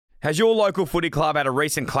Has your local footy club had a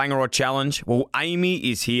recent clanger or challenge? Well,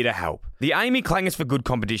 Amy is here to help. The Amy Clangers for Good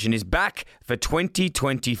competition is back for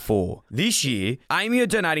 2024. This year, Amy are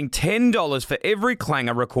donating $10 for every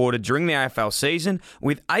clanger recorded during the AFL season,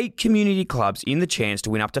 with 8 community clubs in the chance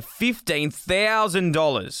to win up to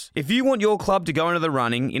 $15,000. If you want your club to go into the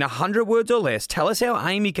running in 100 words or less, tell us how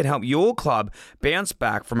Amy can help your club bounce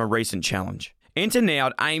back from a recent challenge. Enter now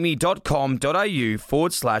at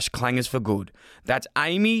amy.com.au/clangers for good. That's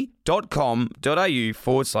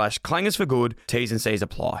amy.com.au/clangers for good. T's and C's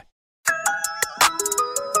apply.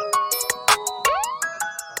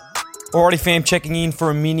 Alrighty, fam, checking in for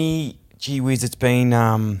a mini. Gee whiz, it's been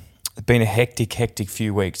a hectic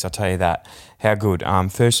few weeks, I'll tell you that. How good.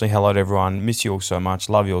 Firstly, hello to everyone. Miss you all so much.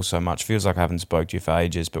 Love you all so much. Feels like I haven't spoke to you for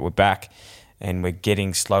ages, but we're back. And we're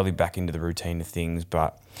getting slowly back into the routine of things.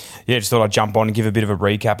 But yeah, just thought I'd jump on and give a bit of a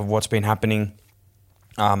recap of what's been happening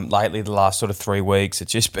lately, the last sort of 3 weeks.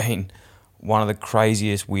 It's just been one of the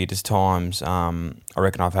craziest, weirdest times I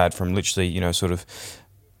reckon I've had, from literally, sort of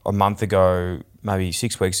a month ago, maybe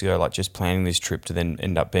 6 weeks ago, like just planning this trip to then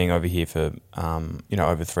end up being over here for,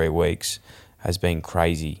 over 3 weeks has been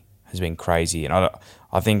crazy. And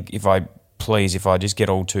I think if I just get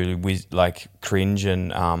all too cringe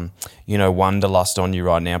and wanderlust on you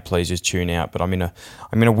right now, please just tune out. But I'm in a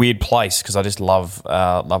weird place because I just love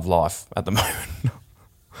life at the moment.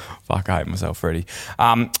 Fuck, I hate myself already.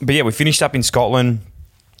 But yeah, we finished up in Scotland.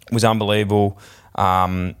 It was unbelievable.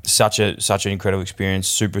 Such an incredible experience.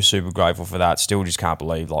 Super grateful for that. Still just can't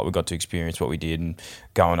believe we got to experience what we did and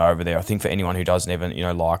going over there. I think for anyone who doesn't even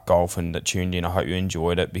like golf and that tuned in, I hope you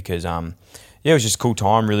enjoyed it because yeah, it was just a cool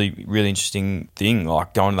time, really interesting thing,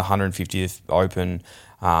 like going to the 150th Open,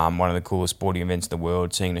 one of the coolest sporting events in the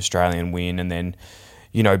world, seeing an Australian win, and then,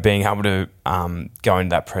 being able to go into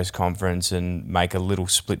that press conference and make a little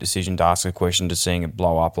split decision to ask a question to seeing it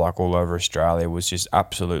blow up all over Australia was just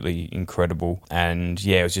absolutely incredible. And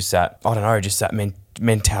yeah, it was just that,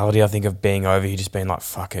 mentality, I think, of being over here, just being like,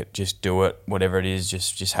 fuck it, just do it, whatever it is,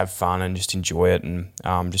 just have fun and just enjoy it. And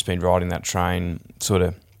just been riding that train sort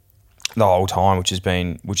of the whole time, which has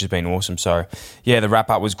been awesome. So yeah, the wrap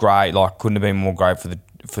up was great. Couldn't have been more great for the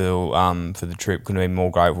trip. Couldn't have been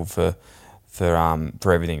more grateful for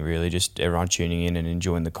everything, really. Just everyone tuning in and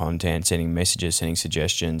enjoying the content, sending messages, sending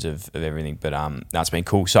suggestions of everything. But that's been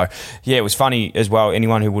cool. So yeah, it was funny as well.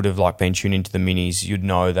 Anyone who would have been tuned into the minis, you'd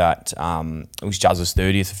know that it was Juzz's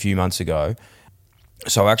 30th a few months ago.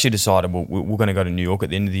 So I actually decided we're going to go to New York at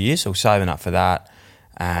the end of the year. So we're saving up for that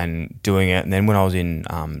and doing it. And then when I was in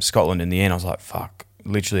Scotland in the end, I was like, fuck,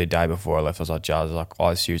 literally a day before I left, I was like, Jazz, I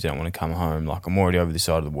seriously don't want to come home. I'm already over this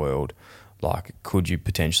side of the world. Could you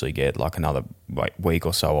potentially get another week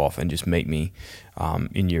or so off and just meet me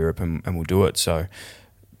in Europe and we'll do it. So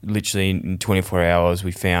literally in 24 hours,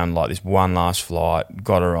 we found this one last flight,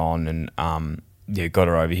 got her on and got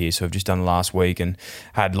her over here. So I've just done last week and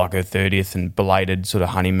had her 30th and belated sort of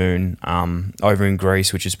honeymoon over in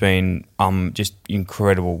Greece, which has been just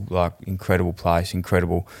incredible, incredible place,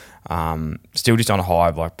 incredible. Still just on a high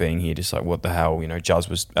of being here, just what the hell, Juzz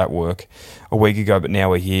was at work a week ago, but now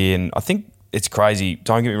we're here. And I think it's crazy.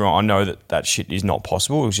 Don't get me wrong. I know that shit is not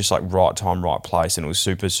possible. It was just right time, right place. And it was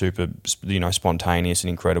super, spontaneous and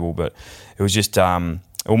incredible. But it was just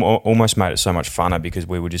almost made it so much funner because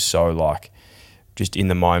we were just so just in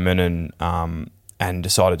the moment and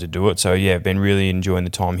decided to do it. So yeah, I've been really enjoying the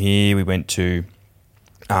time here. We went to,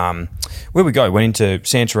 where we go? Went into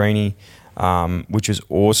Santorini, which was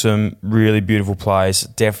awesome. Really beautiful place.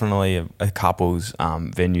 Definitely a couple's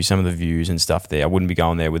venue. Some of the views and stuff there. I wouldn't be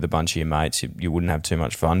going there with a bunch of your mates. You wouldn't have too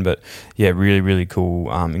much fun. But yeah, really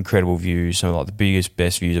cool, incredible views. Some of the biggest,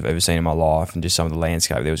 best views I've ever seen in my life, and just some of the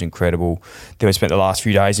landscape there was incredible. Then we spent the last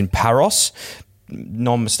few days in Paros.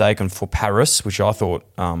 Non-mistaken for Paris, which I thought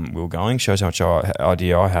we were going. Shows how much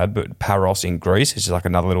idea I had. But Paros in Greece is just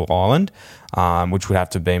another little island, which would have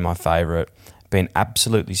to be my favourite. Been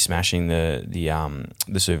absolutely smashing the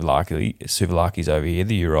Souvlakis over here,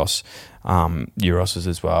 the Euroses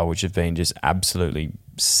as well, which have been just absolutely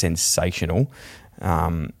sensational.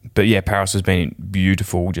 But yeah, Paris has been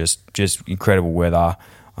beautiful, just incredible weather.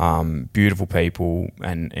 Beautiful people,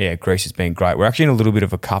 and yeah, Greece has been great. We're actually in a little bit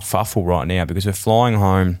of a kerfuffle right now because we're flying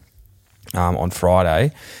home on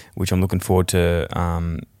Friday, which I'm looking forward to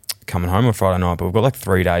coming home on Friday night. But we've got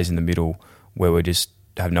 3 days in the middle where we just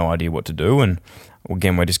have no idea what to do, and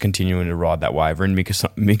again, we're just continuing to ride that wave. We're in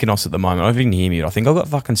Mykonos at the moment. I don't know if you can hear me, but I think I've got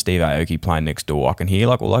fucking Steve Aoki playing next door. I can hear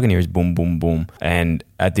all I can hear is boom, boom, boom. And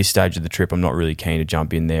at this stage of the trip, I'm not really keen to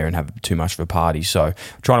jump in there and have too much of a party. So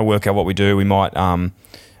trying to work out what we do. We might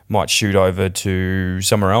might shoot over to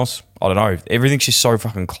somewhere else. I don't know. Everything's just so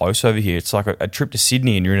fucking close over here. It's like a trip to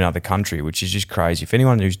Sydney and you're in another country, which is just crazy. If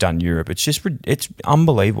anyone who's done Europe, it's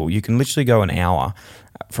unbelievable. You can literally go an hour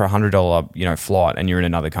for $100 flight and you're in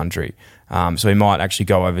another country. So we might actually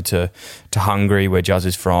go over to Hungary, where Juz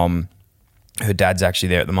is from. Her dad's actually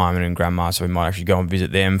there at the moment, and grandma, so we might actually go and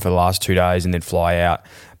visit them for the last 2 days and then fly out.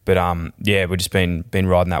 But we've just been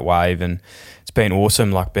riding that wave, and it's been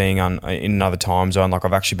awesome, like being in another time zone. Like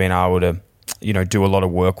I've actually been able to, do a lot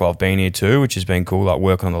of work while I've been here too, which has been cool, like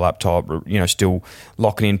working on the laptop, still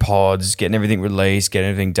locking in pods, getting everything released, getting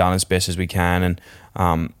everything done as best as we can,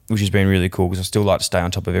 and which has been really cool because I still like to stay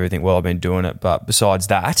on top of everything while I've been doing it. But besides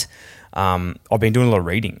that, I've been doing a lot of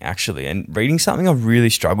reading actually, and reading something I've really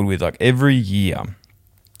struggled with. Like every year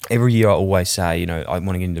I always say, I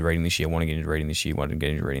want to get into reading this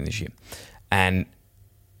year, and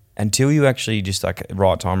until you actually just like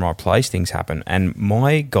right time, right place, things happen. And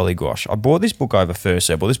my golly gosh, I bought this book over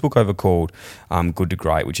called Good to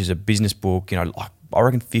Great, which is a business book. I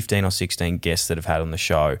reckon 15 or 16 guests that I've had on the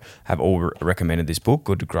show have all recommended this book,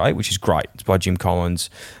 Good to Great, which is great. It's by Jim Collins.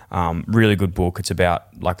 Really good book. It's about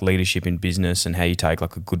like leadership in business and how you take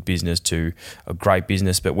like a good business to a great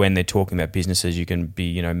business. But when they're talking about businesses, you can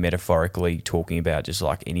be, metaphorically talking about just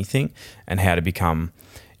like anything, and how to become,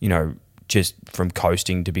 just from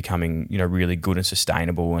coasting to becoming, really good and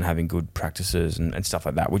sustainable and having good practices and stuff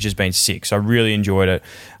like that, which has been sick. So I really enjoyed it.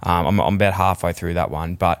 I'm about halfway through that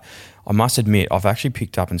one, but I must admit, I've actually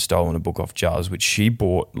picked up and stolen a book off Juz, which she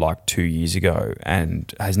bought like 2 years ago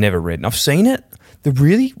and has never read. And I've seen it. The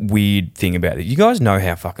really weird thing about it, you guys know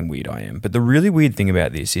how fucking weird I am, but the really weird thing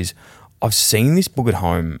about this is I've seen this book at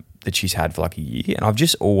home that she's had for like a year, and it's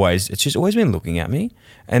just always been looking at me,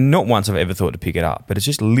 and not once I've ever thought to pick it up, but it's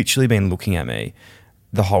just literally been looking at me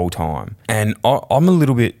the whole time. And I'm a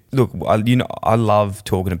little bit, I love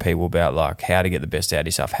talking to people about like how to get the best out of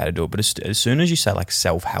yourself, how to do it, but as soon as you say like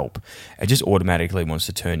self-help, it just automatically wants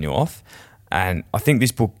to turn you off. And I think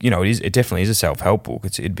this book, it definitely is a self-help book.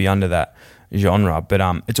 It'd be under that genre, but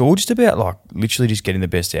it's all just about like literally just getting the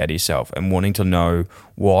best out of yourself and wanting to know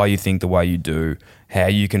why you think the way you do, how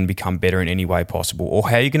you can become better in any way possible, or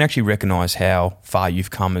how you can actually recognize how far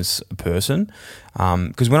you've come as a person.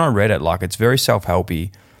 Because when I read it, like it's very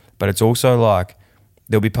self-helpy, but it's also like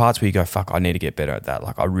there'll be parts where you go, fuck, I need to get better at that.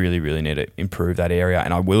 Like I really, really need to improve that area,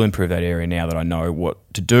 and I will improve that area now that I know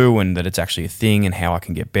what to do and that it's actually a thing and how I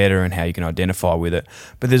can get better and how you can identify with it.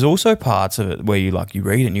 But there's also parts of it where you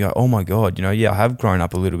read it and you go, oh my God, I have grown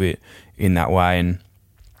up a little bit in that way, and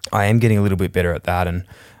I am getting a little bit better at that. And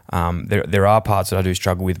there are parts that I do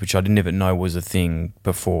struggle with, which I didn't even know was a thing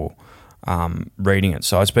before reading it.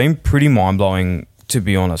 So it's been pretty mind-blowing, to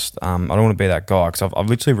be honest. I don't want to be that guy, because I've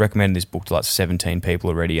literally recommended this book to like 17 people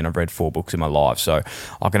already, and I've read 4 books in my life. So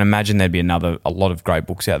I can imagine there'd be a lot of great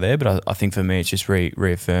books out there. But I think for me, it's just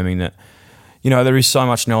reaffirming that, there is so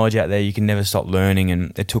much knowledge out there. You can never stop learning.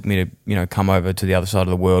 And it took me to, come over to the other side of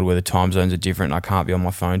the world where the time zones are different. I can't be on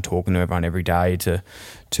my phone talking to everyone every day to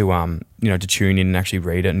tune in and actually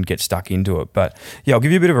read it and get stuck into it. But yeah, I'll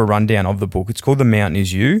give you a bit of a rundown of the book. It's called The Mountain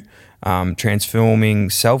Is You,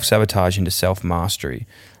 Transforming Self-Sabotage into Self-Mastery.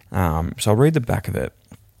 So I'll read the back of it.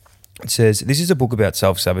 It says, this is a book about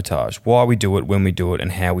self-sabotage, why we do it, when we do it,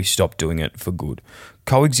 and how we stop doing it for good.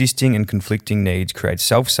 Coexisting and conflicting needs create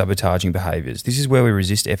self-sabotaging behaviours. This is where we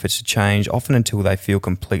resist efforts to change, often until they feel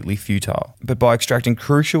completely futile. But by extracting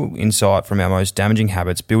crucial insight from our most damaging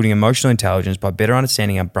habits, building emotional intelligence by better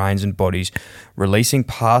understanding our brains and bodies, releasing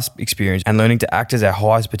past experience, and learning to act as our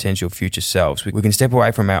highest potential future selves, we can step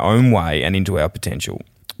away from our own way and into our potential,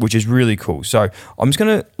 which is really cool. So I'm just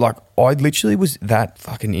going to, I literally was that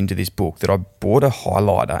fucking into this book that I bought a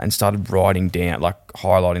highlighter and started writing down,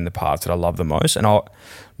 highlighting the parts that I love the most. And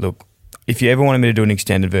look, if you ever wanted me to do an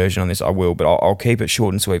extended version on this, I will, but I'll keep it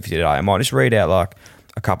short and sweet for you today. I might just read out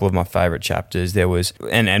a couple of my favorite chapters. There was,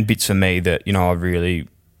 and bits for me that, I really,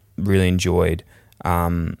 really enjoyed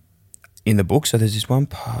in the book. So there's this one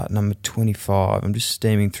part, number 25, I'm just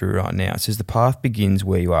steaming through right now. It says, the path begins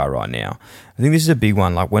where you are right now. I think this is a big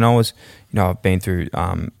one. Like when I was, I've been through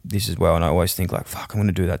this as well, and I always think fuck, I'm going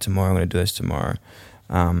to do that tomorrow, I'm going to do this tomorrow.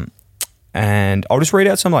 And I'll just read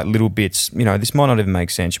out some little bits. This might not even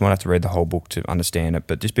make sense. You might have to read the whole book to understand it,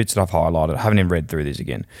 but just bits that I've highlighted. I haven't even read through this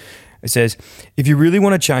again. It says, if you really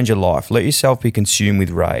want to change your life, let yourself be consumed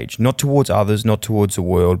with rage, not towards others, not towards the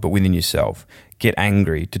world, but within yourself. Get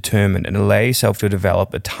angry, determined, and allow yourself to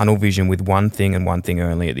develop a tunnel vision with one thing and one thing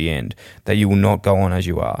only at the end, that you will not go on as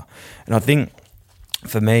you are. And I think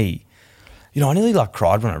for me, I nearly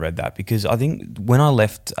cried when I read that, because I think when I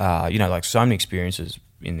left, so many experiences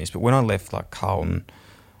in this, but when I left Carlton,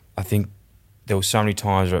 I think there were so many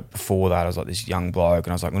times before that I was like this young bloke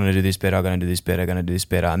and I was like, I'm going to do this better, I'm going to do this better, I'm going to do this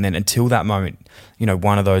better. And then until that moment,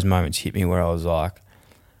 one of those moments hit me where I was like,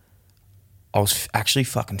 I was actually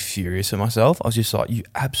fucking furious at myself. I was just like, you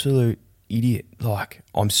absolute idiot. Like,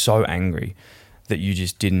 I'm so angry that you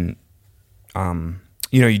just didn't,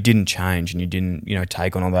 you didn't change and you didn't,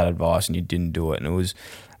 take on all that advice and you didn't do it. And it was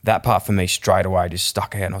that part for me straight away just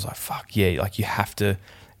stuck out and I was like, fuck yeah, like you have to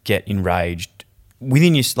get enraged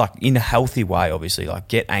within your, like in a healthy way, obviously, like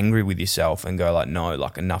get angry with yourself and go like, no,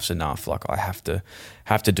 like enough's enough. Like I have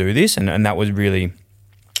to do this. And that was really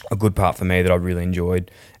a good part for me that I really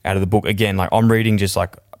enjoyed out of the book. Again, like I'm reading just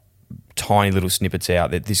like tiny little snippets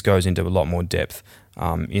out that this goes into a lot more depth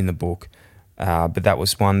in the book. But that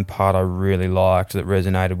was one part I really liked that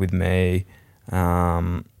resonated with me.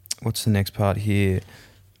 What's the next part here?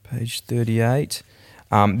 Page 38.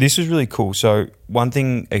 This was really cool. So one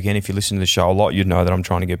thing, again, if you listen to the show a lot, you'd know that I'm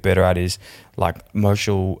trying to get better at is like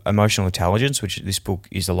emotional intelligence, which this book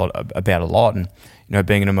is about a lot. And,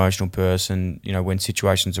 being an emotional person, when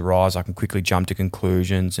situations arise, I can quickly jump to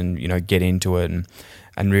conclusions and, get into it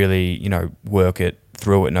and really, work it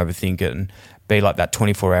through it and overthink it and be like that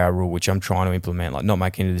 24-hour rule, which I'm trying to implement, like not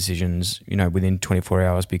making any decisions, within 24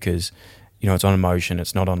 hours because, it's on emotion,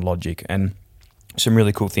 it's not on logic. And some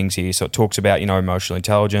really cool things here. So it talks about, emotional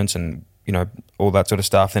intelligence and, all that sort of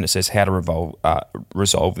stuff. Then it says how to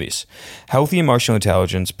resolve this. Healthy emotional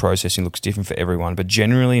intelligence processing looks different for everyone, but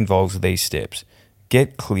generally involves these steps.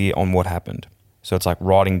 Get clear on what happened. So it's like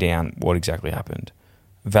writing down what exactly happened.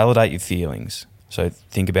 Validate your feelings. So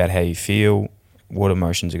think about how you feel, what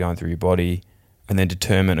emotions are going through your body, and then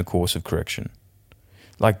determine a course of correction.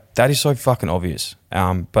 Like that is so fucking obvious.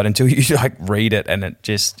 But until you like read it and it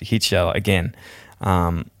just hits you again,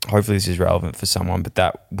 hopefully this is relevant for someone, but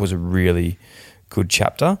that was a really good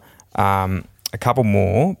chapter. A couple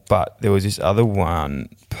more, but there was this other one,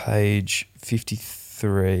 page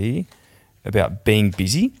 53, about being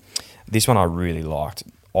busy. This one I really liked.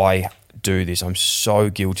 I do this. I'm so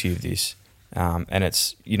guilty of this. And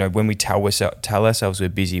it's, when we tell ourselves we're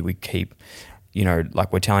busy, we keep,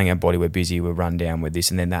 like we're telling our body we're busy, we're run down with this,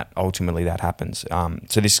 and then that ultimately that happens.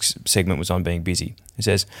 So this segment was on being busy. It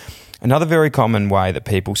says, another very common way that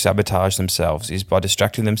people sabotage themselves is by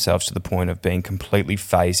distracting themselves to the point of being completely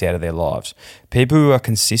phased out of their lives. People who are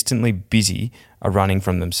consistently busy are running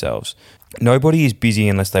from themselves. Nobody is busy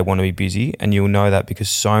unless they want to be busy, and you'll know that because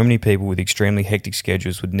so many people with extremely hectic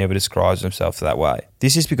schedules would never describe themselves that way.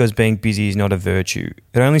 This is because being busy is not a virtue.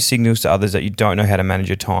 It only signals to others that you don't know how to manage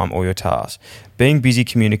your time or your tasks. Being busy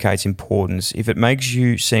communicates importance. If it makes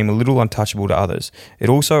you seem a little untouchable to others, it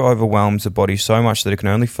also overwhelms the body so much that it can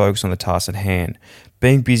only focus on the task at hand.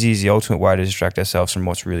 Being busy is the ultimate way to distract ourselves from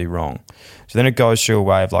what's really wrong. So then it goes through a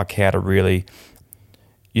way of like how to really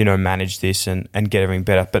manage this and get everything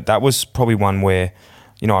better. But that was probably one where,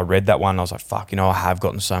 I read that one and I was like, fuck, I have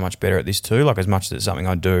gotten so much better at this too. Like as much as it's something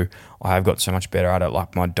I do, I have got so much better at it.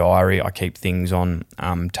 Like my diary, I keep things on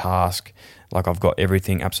task. Like I've got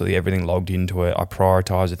absolutely everything logged into it. I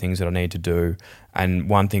prioritize the things that I need to do. And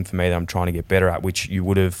one thing for me that I'm trying to get better at, which you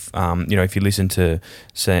would have, if you listen to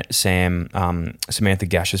Samantha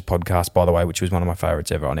Gash's podcast, by the way, which was one of my favorites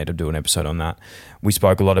ever, I need to do an episode on that. We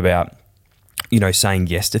spoke a lot about saying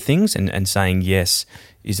yes to things and saying yes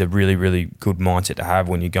is a really, really good mindset to have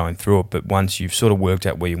when you're going through it. But once you've sort of worked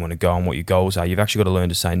out where you want to go and what your goals are, you've actually got to learn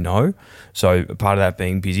to say no. So part of that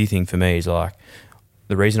being busy thing for me is like,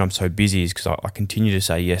 the reason I'm so busy is because I continue to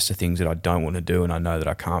say yes to things that I don't want to do and I know that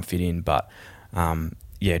I can't fit in. But trying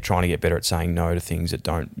to get better at saying no to things that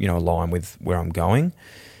don't, align with where I'm going,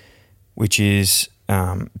 which is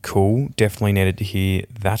cool. Definitely needed to hear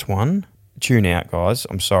that one. Tune out, guys.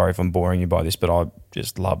 I'm sorry if I'm boring you by this, but I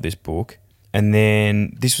just love this book. And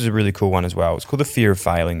then this was a really cool one as well. It's called The Fear of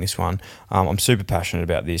Failing, this one. I'm super passionate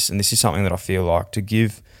about this, and this is something that I feel like to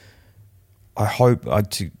give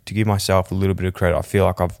myself a little bit of credit. I feel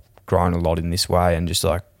like I've grown a lot in this way, and just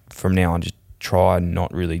like from now on, just try and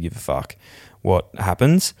not really give a fuck what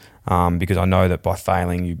happens, because I know that by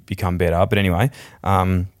failing, you become better. But anyway,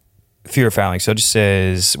 fear of failing. So it just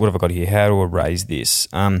says, what have I got here? How to erase this?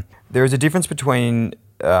 There is a difference between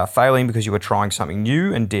failing because you are trying something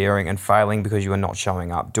new and daring, and failing because you are not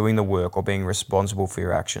showing up, doing the work, or being responsible for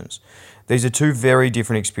your actions. These are two very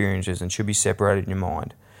different experiences and should be separated in your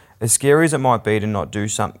mind. As scary as it might be to not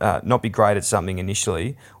be great at something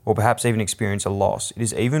initially, or perhaps even experience a loss, it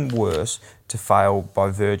is even worse to fail by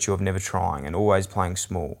virtue of never trying and always playing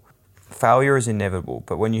small. Failure is inevitable,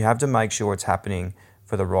 but when you have to make sure it's happening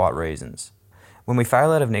for the right reasons. When we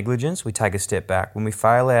fail out of negligence, we take a step back. When we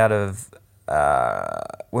fail out of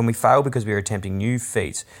when we fail because we are attempting new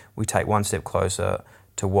feats, we take one step closer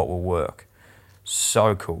to what will work.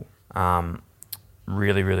 So cool.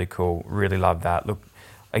 Really, really cool. Really love that. Look,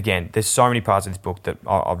 again, there's so many parts of this book that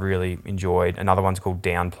I've really enjoyed. Another one's called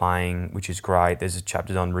Downplaying, which is great. There's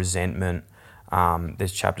chapters on resentment.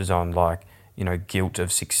 There's chapters on guilt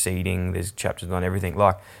of succeeding. There's chapters on everything.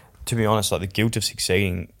 Like, to be honest, like the guilt of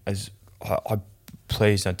succeeding is,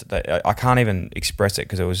 please don't, I can't even express it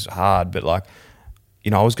because it was hard. But I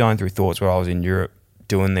was going through thoughts where I was in Europe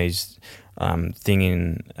doing these thing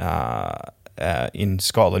in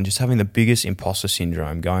Scotland, just having the biggest imposter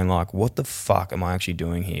syndrome, going like, what the fuck am I actually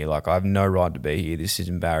doing here? Like, I have no right to be here. This is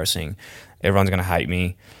embarrassing. Everyone's going to hate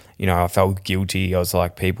me. I felt guilty. I was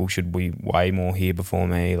like, people should be way more here before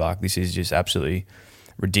me. Like, this is just absolutely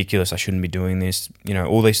ridiculous. I shouldn't be doing this.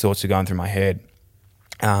 All these thoughts are going through my head,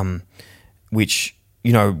 which,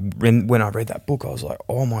 when I read that book, I was like,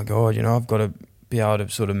 oh my God, I've got to be able to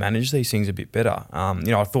sort of manage these things a bit better.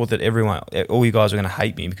 I thought that all you guys were going to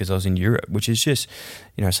hate me because I was in Europe, which is just,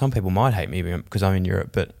 some people might hate me because I'm in Europe,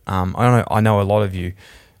 but I know a lot of you,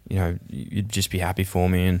 you'd just be happy for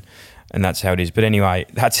me, and that's how it is. But anyway,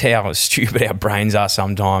 that's how stupid our brains are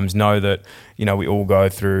sometimes. Know that, we all go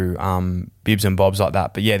through bibs and bobs like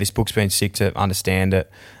that. But yeah, this book's been sick to understand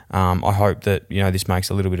it. I hope that, this makes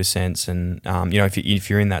a little bit of sense. And, if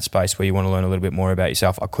you're in that space where you want to learn a little bit more about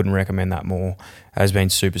yourself, I couldn't recommend that more. It has been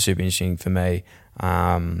super, super interesting for me.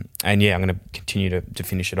 And yeah, I'm going to continue to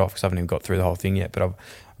finish it off because I haven't even got through the whole thing yet. But I've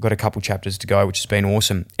got a couple chapters to go, which has been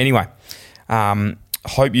awesome. Anyway,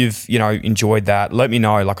 hope you've, enjoyed that. Let me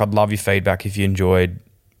know. I'd love your feedback if you enjoyed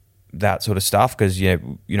that sort of stuff because,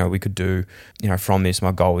 we could do, from this,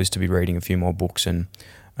 my goal is to be reading a few more books and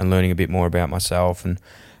learning a bit more about myself. And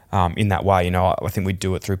in that way, I think we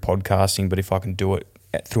do it through podcasting, but if I can do it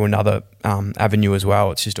through another avenue as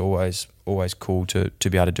well, it's just always cool to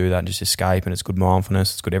be able to do that and just escape, and it's good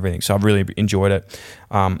mindfulness, it's good everything. So I've really enjoyed it.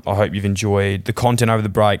 I hope you've enjoyed the content over the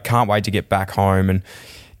break. Can't wait to get back home and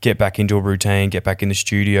get back into a routine, get back in the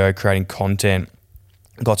studio, creating content.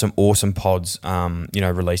 Got some awesome pods,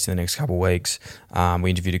 released in the next couple of weeks. We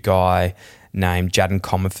interviewed a guy named Jadden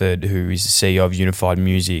Comerford, who is the CEO of Unified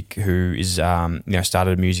Music, who is,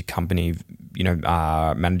 started a music company,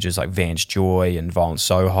 managers like Vance Joy and Violent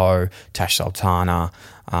Soho, Tash Sultana,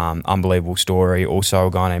 unbelievable story. Also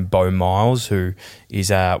a guy named Beau Miles, who is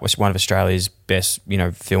one of Australia's best,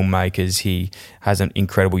 filmmakers. He has an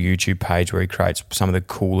incredible YouTube page where he creates some of the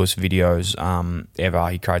coolest videos ever.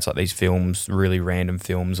 He creates these films, really random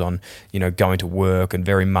films on, going to work and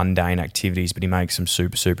very mundane activities, but he makes them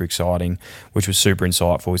super, super exciting, which was super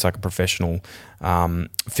insightful. He's like a professional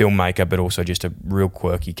filmmaker, but also just a real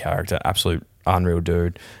quirky character, absolute unreal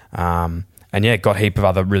dude. And yeah, got a heap of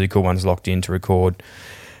other really cool ones locked in to record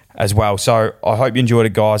as well. So I hope you enjoyed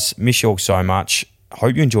it, guys. Miss you all so much.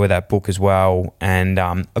 Hope you enjoy that book as well. And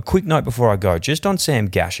a quick note before I go, just on Sam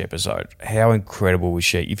Gash episode, how incredible was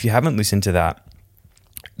she? If you haven't listened to that,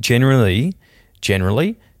 genuinely,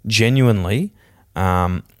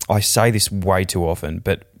 I say this way too often,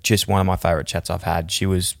 but just one of my favorite chats I've had. She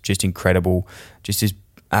was just incredible, just this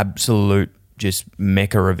absolute just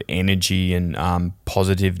mecca of energy and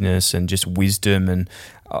positiveness and just wisdom. And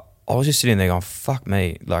I was just sitting there going, fuck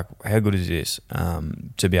me, how good is this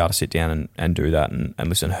to be able to sit down and do that and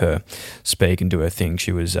listen to her speak and do her thing.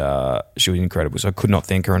 She was incredible. So I could not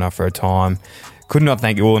thank her enough for her time. Could not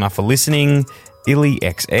thank you all enough for listening. Illy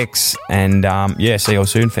XX. And see you all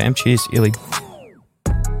soon, fam. Cheers, Illy.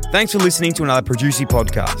 Thanks for listening to another Producy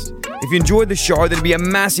podcast. If you enjoyed the show, that'd be a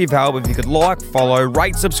massive help if you could like, follow,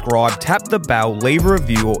 rate, subscribe, tap the bell, leave a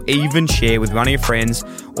review, or even share with one of your friends,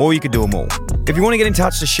 or you could do them all. If you want to get in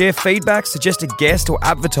touch to share feedback, suggest a guest, or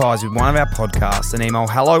advertise with one of our podcasts, then email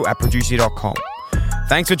hello@producy.com.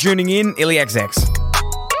 Thanks for tuning in, IllyXX.